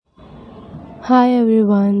Hi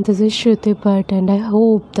everyone, this is Shruti Bhatt, and I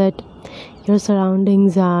hope that your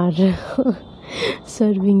surroundings are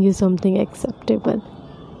serving you something acceptable.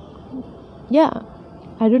 Yeah,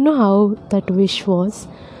 I don't know how that wish was,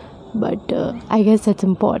 but I guess that's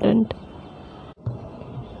important.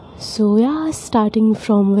 So, yeah, starting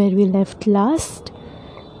from where we left last,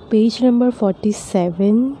 page number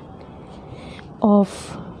 47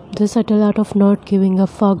 of The Subtle Art of Not Giving a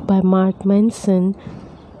Fuck by Mark Manson.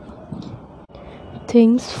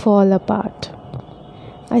 Things fall apart.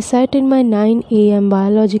 I sat in my 9 a.m.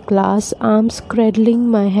 biology class, arms cradling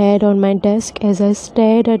my head on my desk as I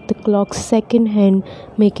stared at the clock's second hand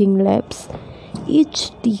making laps,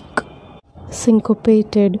 each tick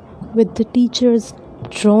syncopated with the teacher's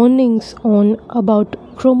dronings on about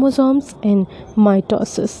chromosomes and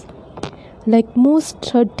mitosis. Like most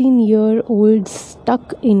 13-year-olds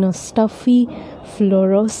stuck in a stuffy,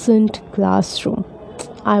 fluorescent classroom,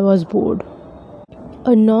 I was bored.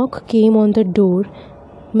 A knock came on the door.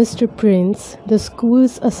 Mr. Prince, the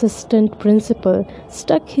school's assistant principal,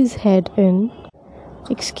 stuck his head in.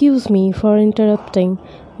 Excuse me for interrupting.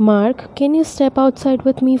 Mark, can you step outside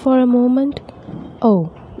with me for a moment?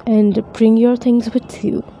 Oh, and bring your things with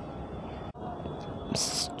you.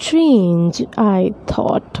 Strange, I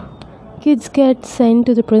thought. Kids get sent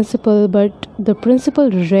to the principal, but the principal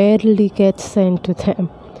rarely gets sent to them.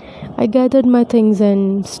 I gathered my things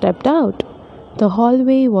and stepped out. The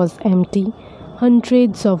hallway was empty.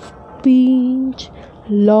 Hundreds of beige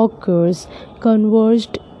lockers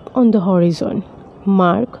converged on the horizon.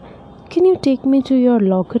 Mark, can you take me to your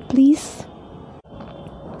locker, please?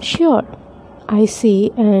 Sure, I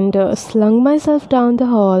say, and slung myself down the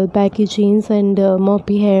hall, baggy jeans and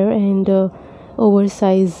moppy hair and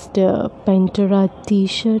oversized Pantera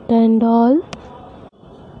t-shirt and all.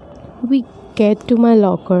 We get to my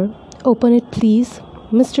locker. Open it, please,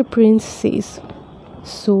 Mr. Prince says.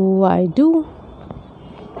 So I do.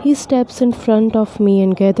 He steps in front of me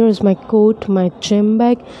and gathers my coat, my gym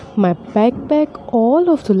bag, my backpack, all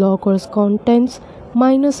of the locker's contents,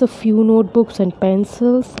 minus a few notebooks and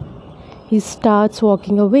pencils. He starts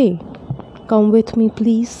walking away. Come with me,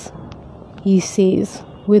 please, he says,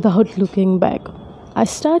 without looking back. I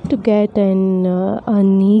start to get an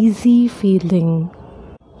uneasy feeling.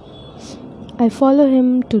 I follow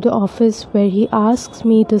him to the office where he asks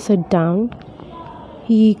me to sit down.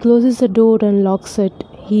 He closes the door and locks it.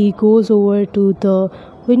 He goes over to the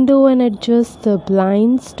window and adjusts the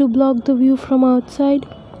blinds to block the view from outside.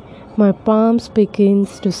 My palms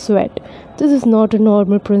begins to sweat. This is not a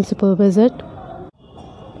normal principal visit.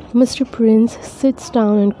 Mr. Prince sits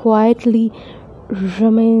down and quietly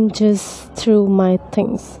rummages through my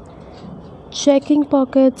things, checking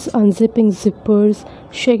pockets, unzipping zippers,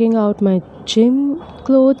 shaking out my gym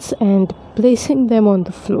clothes and placing them on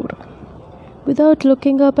the floor. Without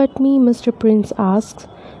looking up at me, Mr. Prince asks,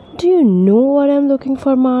 "Do you know what I'm looking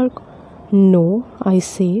for, Mark?" "No," I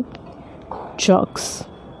say. Drugs.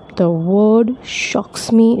 The word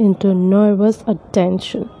shocks me into nervous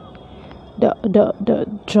attention. The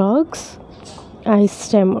drugs? I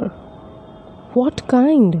stammer. What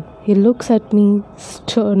kind? He looks at me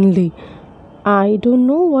sternly. I don't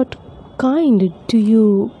know what kind do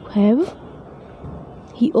you have?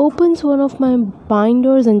 He opens one of my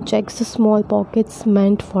binders and checks the small pockets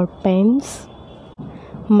meant for pens.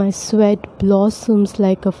 My sweat blossoms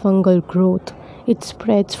like a fungal growth. It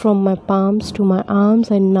spreads from my palms to my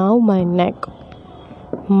arms and now my neck.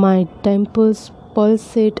 My temples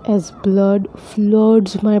pulsate as blood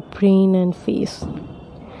floods my brain and face.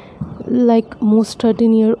 Like most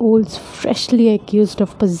 13-year-olds freshly accused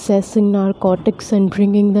of possessing narcotics and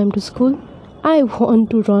bringing them to school, I want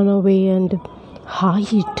to run away and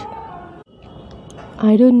hide.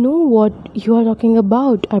 I don't know what you are talking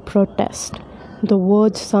about, I protest, the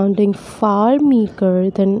words sounding far meeker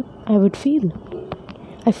than I would feel.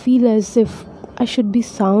 I feel as if I should be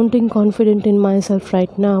sounding confident in myself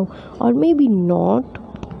right now, or maybe not.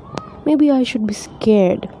 Maybe I should be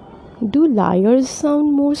scared. Do liars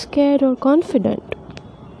sound more scared or confident?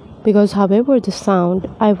 Because however they sound,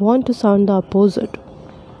 I want to sound the opposite.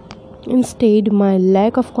 Instead, my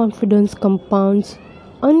lack of confidence compounds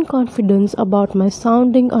unconfidence about my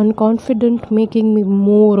sounding unconfident, making me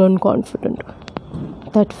more unconfident.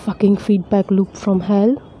 That fucking feedback loop from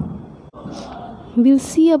hell. We'll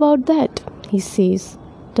see about that, he says,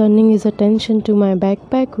 turning his attention to my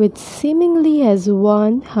backpack, which seemingly has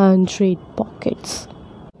 100 pockets.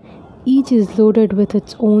 Each is loaded with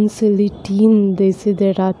its own silly teen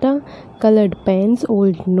desiderata, colored pens,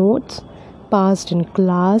 old notes, passed in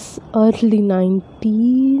class, early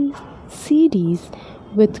 90s CDs,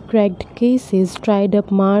 with cracked cases, dried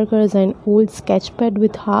up markers, and old sketchpad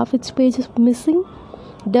with half its pages missing.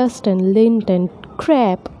 Dust and lint and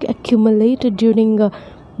crap accumulated during a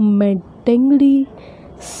maddeningly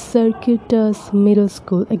circuitous middle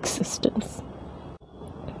school existence.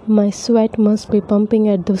 My sweat must be pumping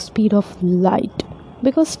at the speed of light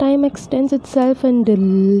because time extends itself and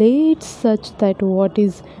delayed such that what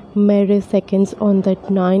is mere seconds on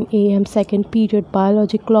that 9 a.m. second period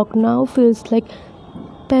biology clock now feels like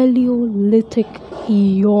Paleolithic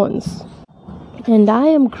eons. And I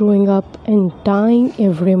am growing up and dying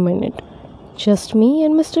every minute. Just me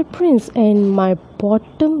and Mr. Prince and my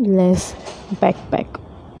bottomless backpack.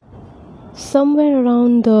 Somewhere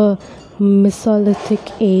around the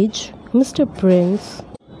Mesolithic age, Mr. Prince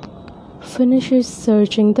finishes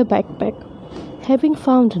searching the backpack. Having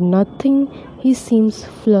found nothing, he seems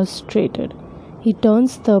frustrated. He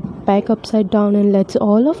turns the bag upside down and lets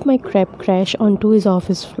all of my crap crash onto his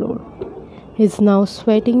office floor. He's now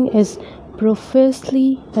sweating as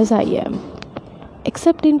profusely as I am.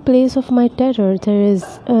 Except in place of my terror, there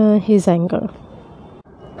is his anger.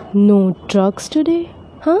 No drugs today?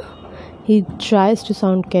 Huh? He tries to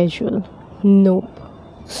sound casual. Nope.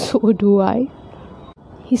 So do I.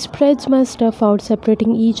 He spreads my stuff out,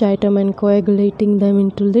 separating each item and coagulating them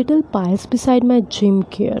into little piles beside my gym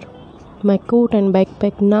gear. My coat and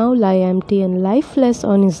backpack now lie empty and lifeless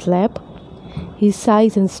on his lap. He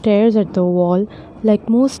sighs and stares at the wall like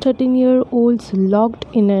most 13-year-olds locked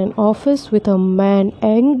in an office with a man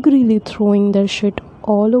angrily throwing their shit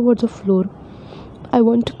all over the floor. I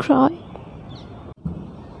want to cry.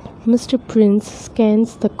 Mr. Prince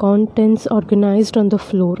scans the contents organized on the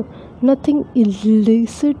floor. Nothing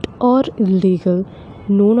illicit or illegal.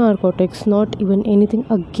 No narcotics, not even anything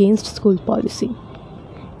against school policy.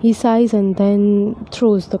 He sighs and then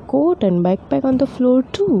throws the coat and backpack on the floor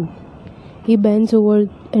too. He bends over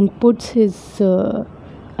and puts his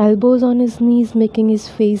elbows on his knees, making his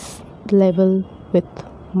face level with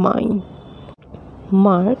mine.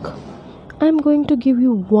 Mark, I'm going to give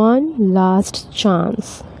you one last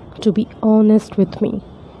chance to be honest with me.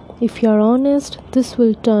 If you're honest, this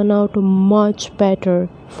will turn out much better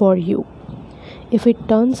for you. If it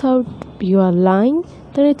turns out you are lying,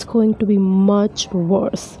 then it's going to be much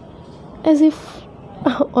worse. As if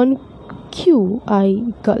on cue,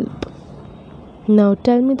 I gulp. Now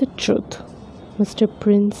tell me the truth, Mr.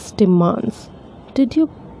 Prince demands. Did you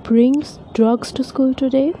bring drugs to school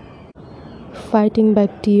today? Fighting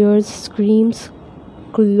back tears, screams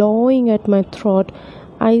clawing at my throat,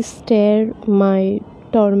 I stare my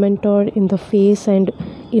tormentor in the face and,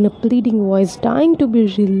 in a pleading voice, dying to be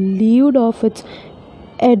relieved of its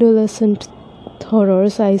adolescent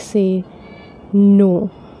horrors, I say,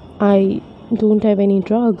 no, I don't have any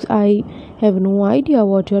drugs. I have no idea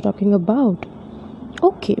what you're talking about.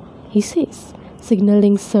 Okay, he says,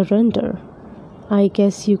 signaling surrender. I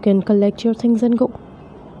guess you can collect your things and go.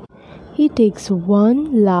 He takes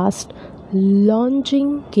one last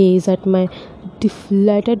longing gaze at my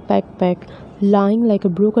deflated backpack lying like a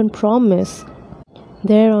broken promise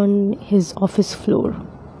there on his office floor.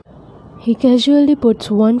 He casually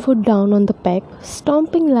puts one foot down on the pack,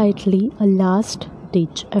 stomping lightly, a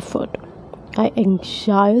last-ditch effort. I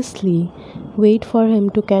anxiously wait for him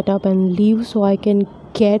to get up and leave so I can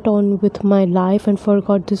get on with my life and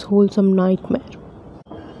forget this wholesome nightmare.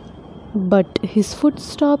 But his foot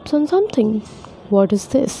stops on something. What is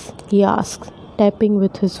this? He asks, tapping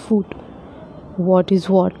with his foot. What is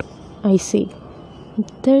what? I say.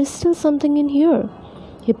 There is still something in here.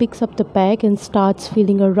 He picks up the bag and starts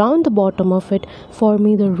feeling around the bottom of it. For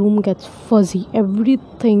me, the room gets fuzzy.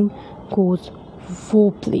 Everything goes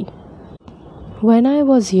wobbly. When I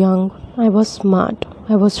was young, I was smart.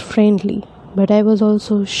 I was friendly. But I was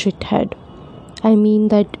also shithead. I mean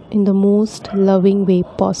that in the most loving way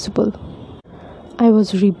possible. I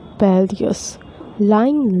was rebellious,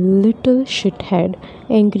 lying little shithead,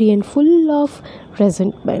 angry and full of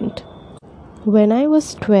resentment. When I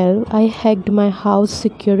was 12, I hacked my house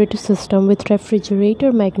security system with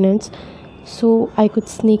refrigerator magnets so I could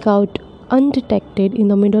sneak out undetected in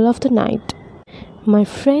the middle of the night. My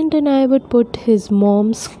friend and I would put his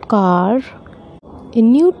mom's car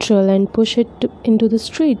in neutral and push it into the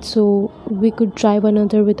street so we could drive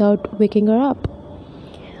another without waking her up.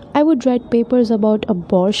 I would write papers about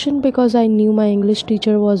abortion because I knew my English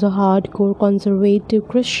teacher was a hardcore conservative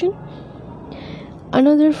Christian.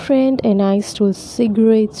 Another friend and I stole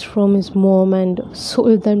cigarettes from his mom and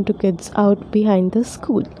sold them to kids out behind the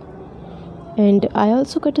school. And I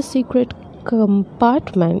also got a secret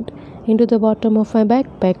compartment into the bottom of my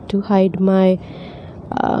backpack to hide my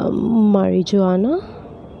marijuana.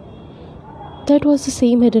 That was the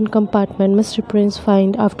same hidden compartment Mr. Prince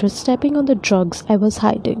found after stepping on the drugs I was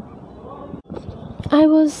hiding. I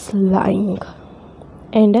was lying.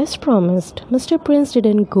 And as promised, Mr. Prince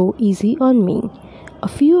didn't go easy on me. A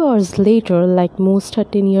few hours later, like most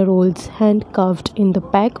 13-year-olds handcuffed in the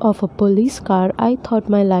back of a police car, I thought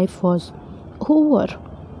my life was over.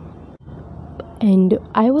 And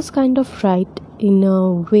I was kind of right in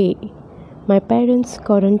a way. My parents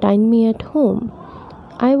quarantined me at home.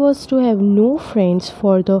 I was to have no friends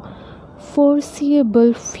for the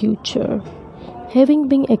foreseeable future. Having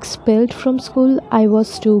been expelled from school, I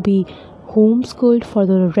was to be homeschooled for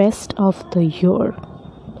the rest of the year.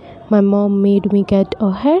 My mom made me get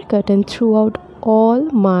a haircut and threw out all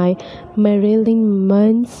my Marilyn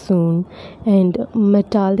Manson and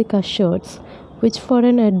Metallica shirts, which for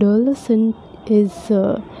an adolescent is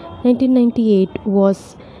 1998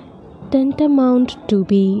 was tantamount to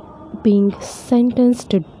being sentenced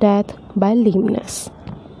to death by lameness.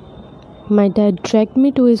 My dad dragged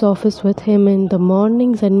me to his office with him in the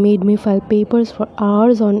mornings and made me file papers for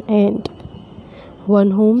hours on end.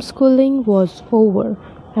 When homeschooling was over,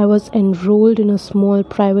 I was enrolled in a small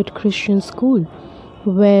private Christian school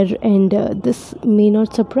where, and this may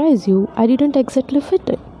not surprise you, I didn't exactly fit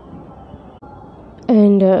in.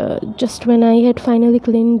 And just when I had finally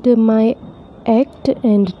cleaned my act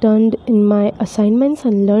and turned in my assignments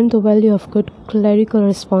and learned the value of good clerical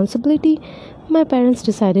responsibility, my parents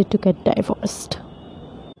decided to get divorced.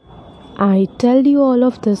 I tell you all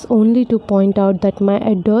of this only to point out that my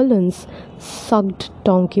adolescence sucked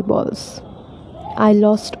donkey balls. I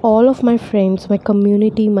lost all of my friends, my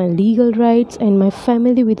community, my legal rights, and my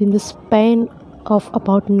family within the span of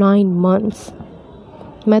about 9 months.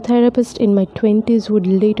 My therapist in my 20s would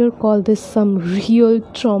later call this some real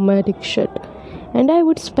traumatic shit, and I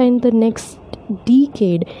would spend the next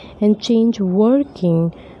decade and change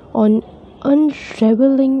working on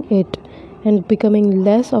unraveling it and becoming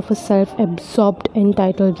less of a self absorbed,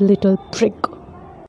 entitled little prick.